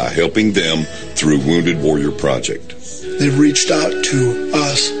thanks by helping them through Wounded Warrior Project. They've reached out to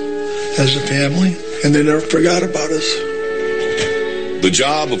us as a family, and they never forgot about us. The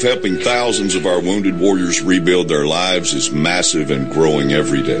job of helping thousands of our wounded warriors rebuild their lives is massive and growing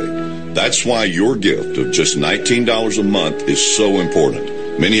every day. That's why your gift of just $19 a month is so important.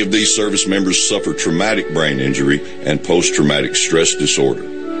 Many of these service members suffer traumatic brain injury and post-traumatic stress disorder.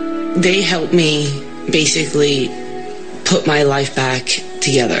 They helped me basically put my life back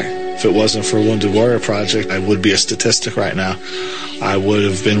together. If it wasn't for Wounded Warrior Project, I would be a statistic right now. I would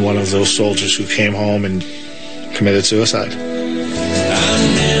have been one of those soldiers who came home and committed suicide.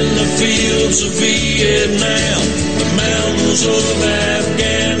 I'm in the fields of Vietnam, the mountains of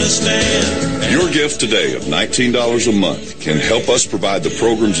Afghanistan. Your gift today of $19 a month can help us provide the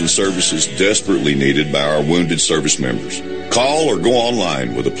programs and services desperately needed by our wounded service members. Call or go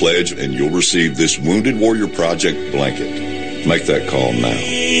online with a pledge and you'll receive this Wounded Warrior Project blanket. Make that call now.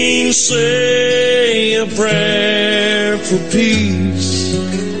 Say a prayer for peace.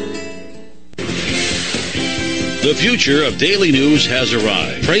 The future of daily news has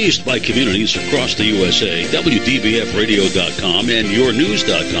arrived. Praised by communities across the USA, WDBFradio.com and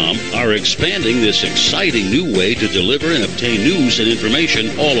YourNews.com are expanding this exciting new way to deliver and obtain news and information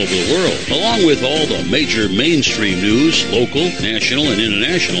all over the world. Along with all the major mainstream news, local, national, and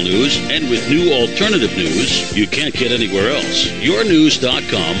international news, and with new alternative news you can't get anywhere else.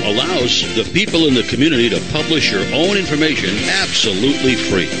 YourNews.com allows the people in the community to publish your own information absolutely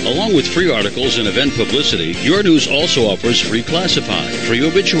free. Along with free articles and event publicity, Your News also offers free classified, free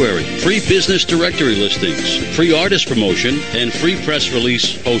obituary, free business directory listings, free artist promotion, and free press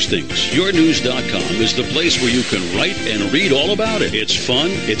release postings. YourNews.com is the place where you can write and read all about it. It's fun,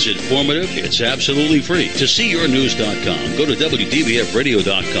 it's informative, it's absolutely free. To see YourNews.com, go to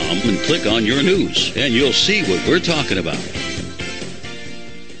WDBFradio.com and click on Your News, and you'll see what we're talking about.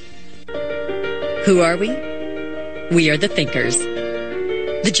 Who are we? We are the thinkers,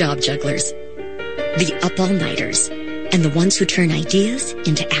 the job jugglers, the up-all-nighters, and the ones who turn ideas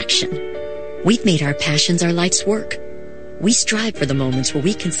into action. We've made our passions our life's work. We strive for the moments where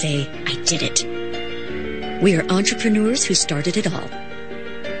we can say, I did it. We are entrepreneurs who started it all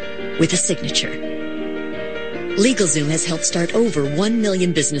with a signature. LegalZoom has helped start over 1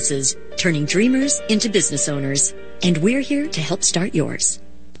 million businesses, turning dreamers into business owners. And we're here to help start yours.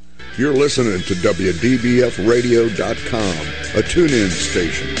 You're listening to WDBFradio.com, a tune-in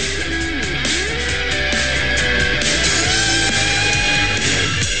station.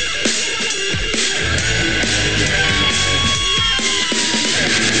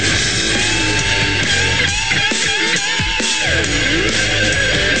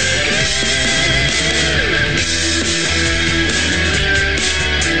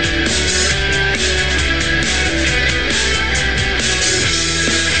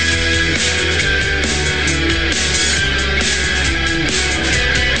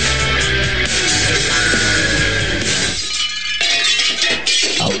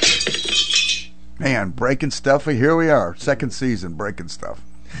 Man, breaking stuff. Here we are, second season, breaking stuff.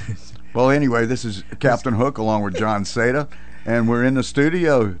 Well, anyway, this is Captain Hook along with John Seda, and we're in the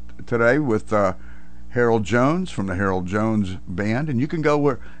studio today with Harold Jones from the Harold Jones Band, and you can go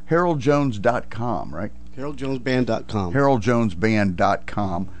where haroldjones.com, right? haroldjonesband.com.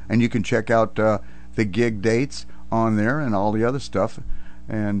 haroldjonesband.com, and you can check out the gig dates on there and all the other stuff.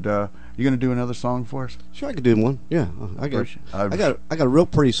 And you going to do another song for us? Sure, I could do one. Yeah, I got a real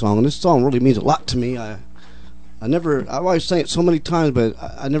pretty song, and this song really means a lot to me. I've always sang it so many times, but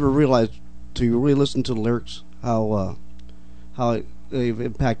I never realized till you really listen to the lyrics how they've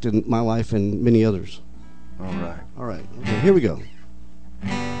impacted my life and many others. All right. Okay, here we go.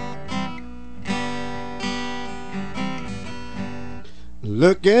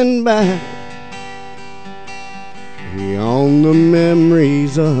 Looking back on the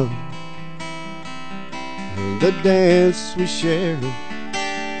memories of the dance we shared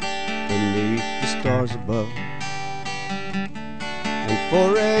beneath the stars above, and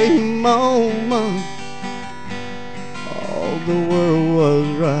for a moment all the world was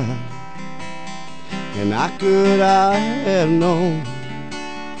right, and I have known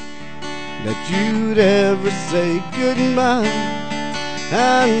that you'd ever say goodbye,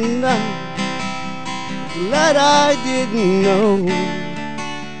 and I'm glad I didn't know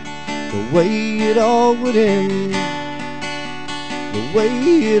the way it all would end, the way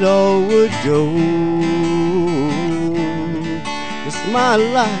it all would go. It's my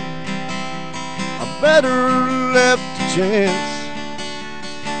life, I better left a chance.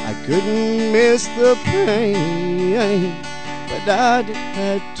 I couldn't miss the pain, but I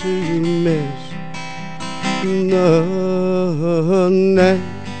had to miss the night.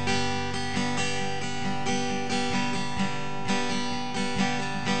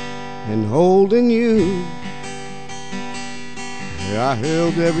 And holding you, I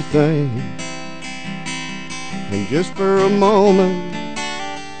held everything, and just for a moment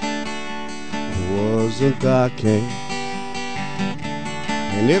wasn't I king.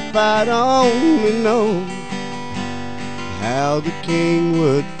 And if I'd only known how the king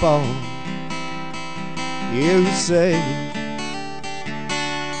would fall, you say,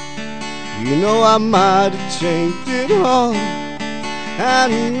 you know I might have changed it all.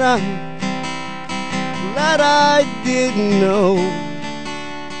 And I'm glad I didn't know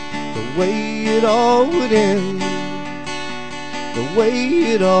the way it all would end, the way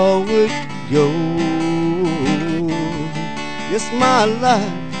it all would go. Yes, my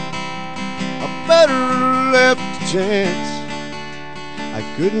life, I better left a chance. I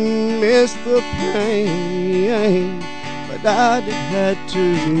couldn't miss the pain, but I had to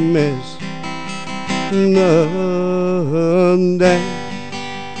miss the day.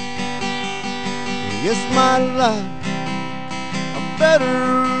 Yes, my life, I better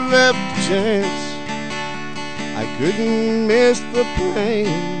left a chance. I couldn't miss the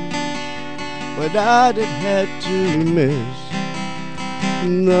pain, but I had to miss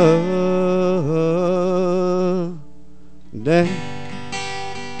the day.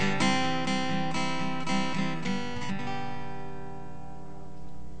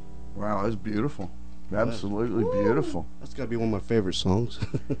 Wow, that's beautiful. Absolutely beautiful. That's got to be one of my favorite songs.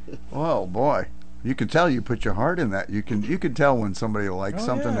 Oh boy, you can tell you put your heart in that. You can tell when somebody likes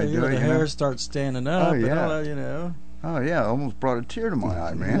something they do. The it, hair starts standing up. Oh yeah, and all, Oh yeah, almost brought a tear to my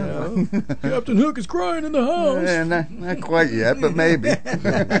eye, man. Captain Hook is crying in the house. Not quite yet, but maybe.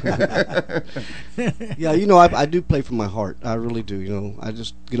 Yeah, I do play from my heart. I really do. I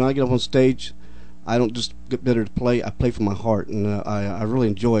just I get up on stage, I don't just get better to play. I play from my heart, and I really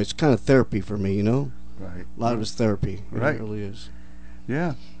enjoy it. It's kind of therapy for me, Right. A lot of it's therapy. Right. It really is.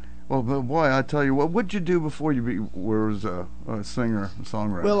 Yeah. Well, but boy, I tell you what. What'd you do before you were a singer,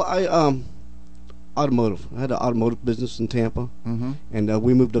 songwriter? Well, automotive. I had an automotive business in Tampa, mm-hmm. and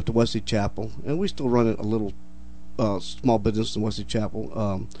we moved up to Wesley Chapel, and we still run a little small business in Wesley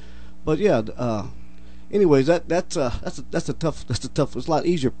Chapel. But yeah. Anyways, that's a tough. It's a lot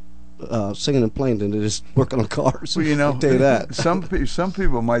easier singing and playing than it is working on cars. Well, you know, I'll tell you that. Some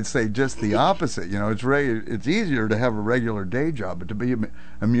people might say just the opposite. You know, it's easier to have a regular day job, but to be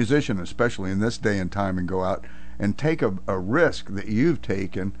a musician, especially in this day and time, and go out and take a risk that you've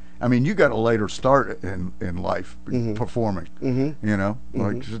taken. I mean, you got a later start in life performing. You know,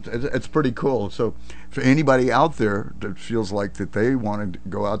 like it's pretty cool. So, for anybody out there that feels like that they want to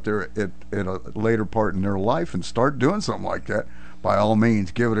go out there at a later part in their life and start doing something like that, by all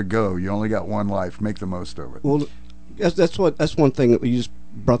means, give it a go. You only got one life. Make the most of it. Well, that's one thing that you just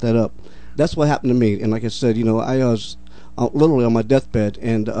brought that up. That's what happened to me. And like I said, you know, I was literally on my deathbed,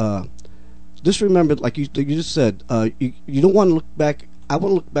 and just remember, like you just said, you don't want to look back. I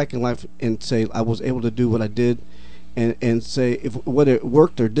want to look back in life and say I was able to do what I did, and say if whether it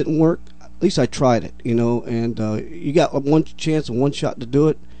worked or didn't work, at least I tried it, you know. And you got one chance and one shot to do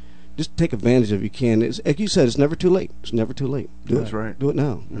it. Just take advantage of it if you can. It's, like you said, it's never too late. It's never too late. That's right. Do it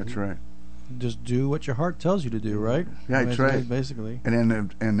now. That's right. Just do what your heart tells you to do, right? Yeah, that's right. Basically.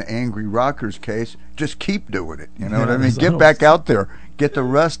 And in the Angry Rocker's case, just keep doing it. You know what I mean? Get back out there, get the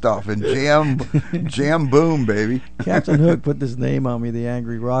rust off, and jam boom, baby. Captain Hook put this name on me, the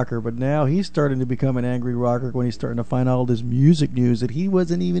Angry Rocker, but now he's starting to become an Angry Rocker when he's starting to find all this music news that he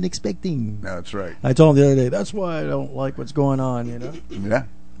wasn't even expecting. That's right. I told him the other day, that's why I don't like what's going on, you know? Yeah.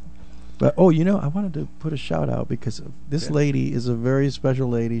 But, you know, I wanted to put a shout out because this lady is a very special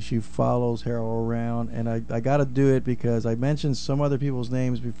lady. She follows Harold around, and I got to do it because I mentioned some other people's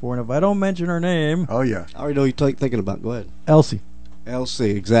names before, and if I don't mention her name... Oh, yeah. I already know what you're thinking about. Go ahead. Elsie. Elsie,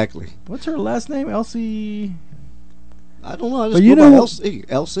 exactly. What's her last name? Elsie... I don't know. I just go by Elsie.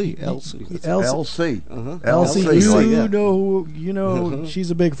 Elsie. Elsie. Elsie. You know, she's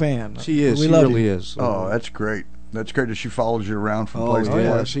a big fan. She is. We she love really you. is. Oh, that's great. That's great that she follows you around from place to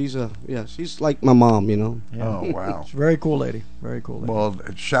place. She's like my mom, you know. Yeah. Oh, wow. She's a very cool lady. Very cool lady. Well,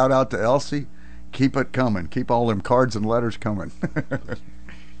 shout out to Elsie. Keep it coming. Keep all them cards and letters coming.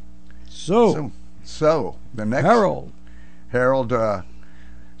 So the next Harold.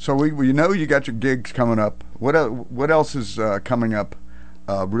 So we know you got your gigs coming up. What else is coming up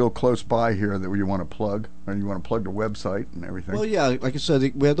real close by here that you want to plug? Or you want to plug the website and everything? Well, yeah, like I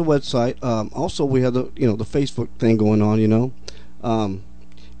said, we have the website. Also, we have the Facebook thing going on, you know. And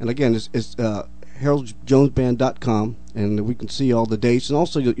again, it's HaroldJonesBand.com, and we can see all the dates, and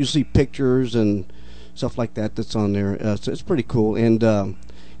also you'll see pictures and stuff like that that's on there. So it's pretty cool. And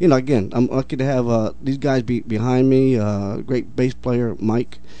you know, again, I'm lucky to have these guys behind me. Great bass player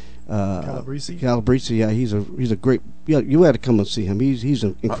Mike Calabrese. Yeah, he's a great. Yeah, you had to come and see him. He's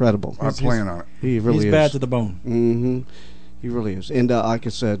incredible. I'm playing on it. He really is. He's bad to the bone. He really is. And like I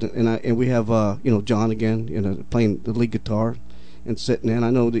said, and we have John again, playing the lead guitar and sitting in. I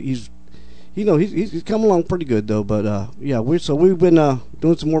know that he's come along pretty good though. But yeah, we've been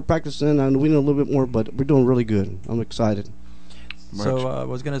doing some more practicing. And we know a little bit more, but we're doing really good. I'm excited. So I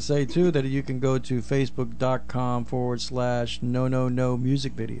was going to say too that you can go to facebook.com/no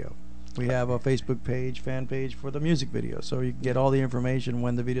music video. We have a Facebook fan page for the music video, so you can get all the information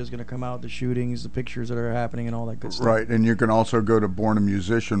when the video is going to come out, the shootings, the pictures that are happening, and all that good stuff. Right, and you can also go to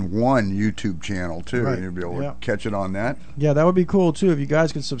BornAMusician 1 YouTube channel too, right. And you'll be able to catch it on that. Yeah, that would be cool too if you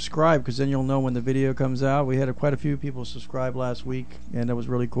guys could subscribe, because then you'll know when the video comes out. We had quite a few people subscribe last week, and that was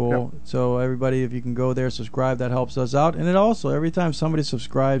really cool. Yep. So everybody, if you can go there, subscribe, that helps us out. And it also, every time somebody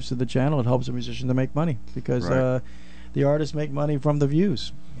subscribes to the channel, it helps a musician to make money, because the artists make money from the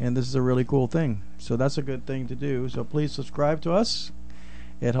views, and this is a really cool thing. So that's a good thing to do. So please subscribe to us.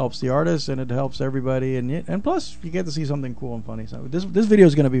 It helps the artists, and it helps everybody, and plus you get to see something cool and funny. So this video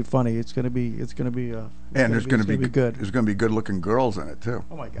is going to be funny. It's going to be good. There's going to be good looking girls in it too.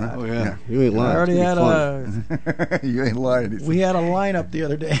 Oh my God! Oh yeah, you ain't lying. I already had you ain't lying. We had a lineup the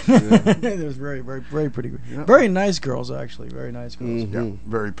other day. It was very, very, very pretty good. Yeah. Very nice girls, actually. Very nice girls. Yeah,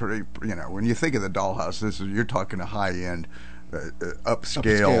 very pretty. You know, when you think of the Dollhouse, you're talking a high end.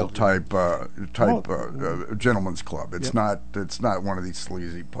 Upscale type gentleman's club. It's not one of these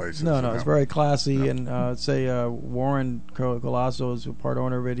sleazy places. No, it's very classy. And Warren Colasso is a part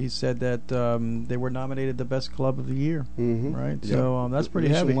owner of it. He said that they were nominated the best club of the year. Right. Yep. So that's pretty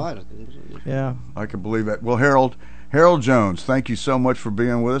heavy. Yeah, I can believe it. Well, Harold Jones, thank you so much for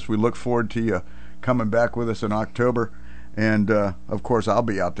being with us. We look forward to you coming back with us in October, and of course I'll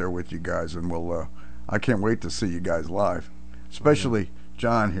be out there with you guys, and I can't wait to see you guys live. Especially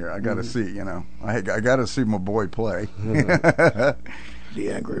John here. I got to see, I got to see my boy play. The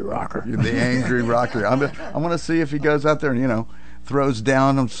Angry Rocker. The Angry Rocker. I'm going to see if he goes out there and, throws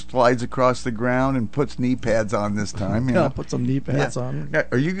down and slides across the ground and puts knee pads on this time. You know? Put some knee pads on. Yeah.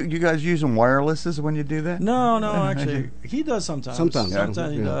 Are you guys using wirelesses when you do that? No, actually, he does sometimes. Sometimes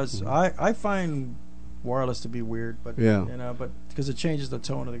he does. I find wireless to be weird, but but because it changes the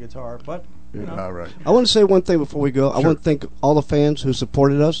tone of the guitar. But all right. I want to say one thing before we go. Sure. I want to thank all the fans who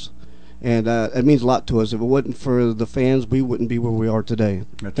supported us. And it means a lot to us. If it wasn't for the fans, we wouldn't be where we are today.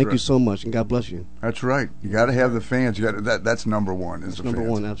 Thank you so much, and God bless you. That's right. You got to have the fans. You got that's number one. Is the number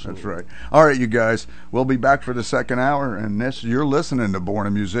fans. One, absolutely. That's right. All right, you guys. We'll be back for the second hour, and you're listening to Born a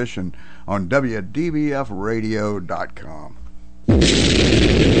Musician on WDBFRadio.com.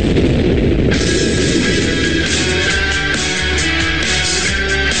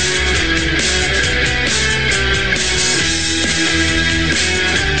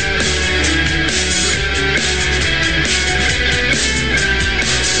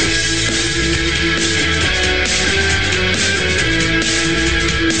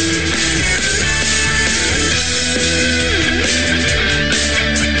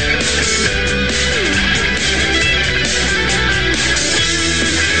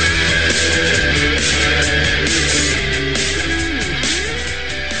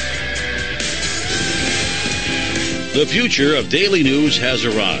 The future of daily news has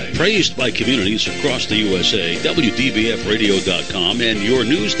arrived. Praised by communities across the USA, WDBFRadio.com and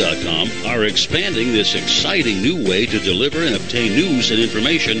YourNews.com are expanding this exciting new way to deliver and obtain news and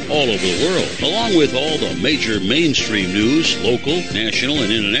information all over the world. Along with all the major mainstream news, local, national,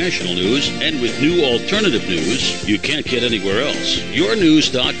 and international news, and with new alternative news you can't get anywhere else.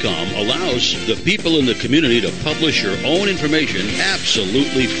 YourNews.com allows the people in the community to publish your own information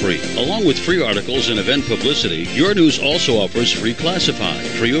absolutely free. Along with free articles and event publicity, Your News also offers free classified,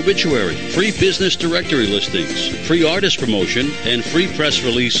 free obituary, free business directory listings, free artist promotion, and free press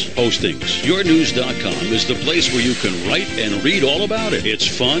release postings. YourNews.com is the place where you can write and read all about it. It's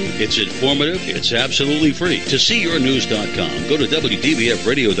fun, it's informative, it's absolutely free. To see YourNews.com, go to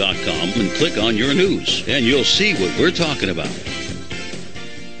WDBFRadio.com and click on Your News, and you'll see what we're talking about.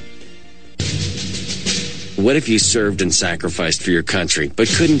 What if you served and sacrificed for your country, but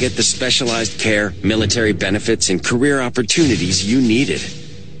couldn't get the specialized care, military benefits, and career opportunities you needed?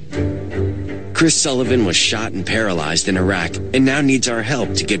 Chris Sullivan was shot and paralyzed in Iraq and now needs our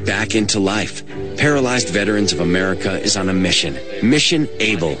help to get back into life. Paralyzed Veterans of America is on a mission, Mission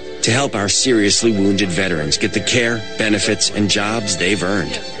Able, to help our seriously wounded veterans get the care, benefits, and jobs they've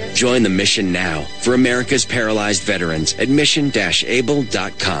earned. Join the mission now for America's paralyzed veterans at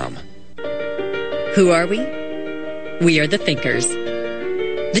mission-able.com. Who are we? We are the thinkers,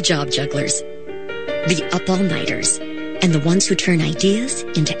 the job jugglers, the up-all-nighters, and the ones who turn ideas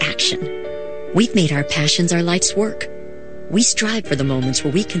into action. We've made our passions our life's work. We strive for the moments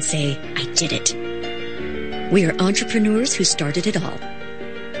where we can say, I did it. We are entrepreneurs who started it all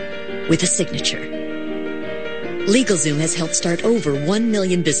with a signature. LegalZoom has helped start over 1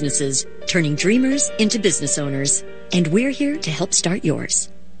 million businesses, turning dreamers into business owners, and we're here to help start yours.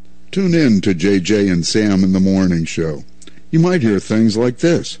 Tune in to JJ and Sam in the Morning Show. You might hear things like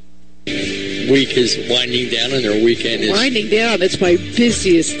this. Week is winding down and their weekend is... Winding down, it's my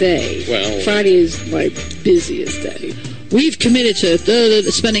busiest day. Well... Friday is my busiest day. We've committed to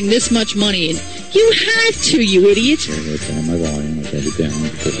spending this much money. And you have to, you idiot. Turn my volume. I got it down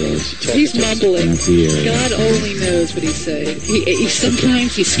because he's mumbling. God only knows what he's saying.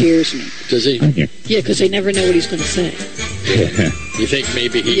 Sometimes he scares me. Does he? Yeah, because I never know what he's going to say. You think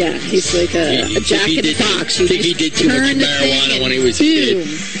maybe he... Yeah, he's like a Jack in the Box. You think he did too much marijuana when he was a kid?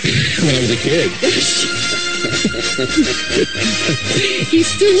 When I was a kid. He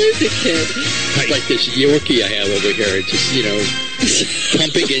still is a kid. It's like this Yorkie I have over here. It's just,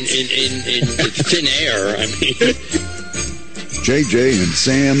 pumping in thin air. I mean... JJ and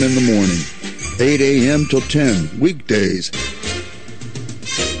Sam in the morning, 8 a.m. till 10, weekdays.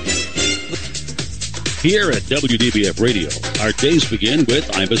 Here at WDBF Radio, our days begin with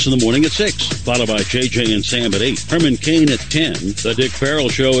Ibis in the morning at 6, followed by JJ and Sam at 8, Herman Cain at 10, The Dick Farrell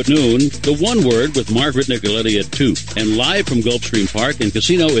Show at noon, The One Word with Margaret Nicoletti at 2, and live from Gulfstream Park and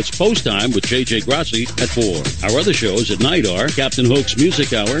Casino, it's Post Time with JJ Grassi at 4. Our other shows at night are Captain Hook's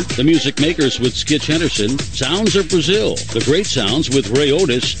Music Hour, The Music Makers with Skitch Henderson, Sounds of Brazil, The Great Sounds with Ray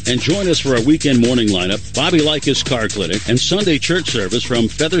Otis, and join us for our weekend morning lineup, Bobby Likas Car Clinic, and Sunday church service from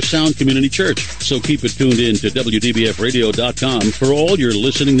Feather Sound Community Church. So keep it tuned in to WDBFRadio.com for all your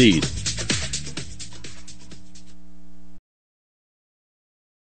listening needs.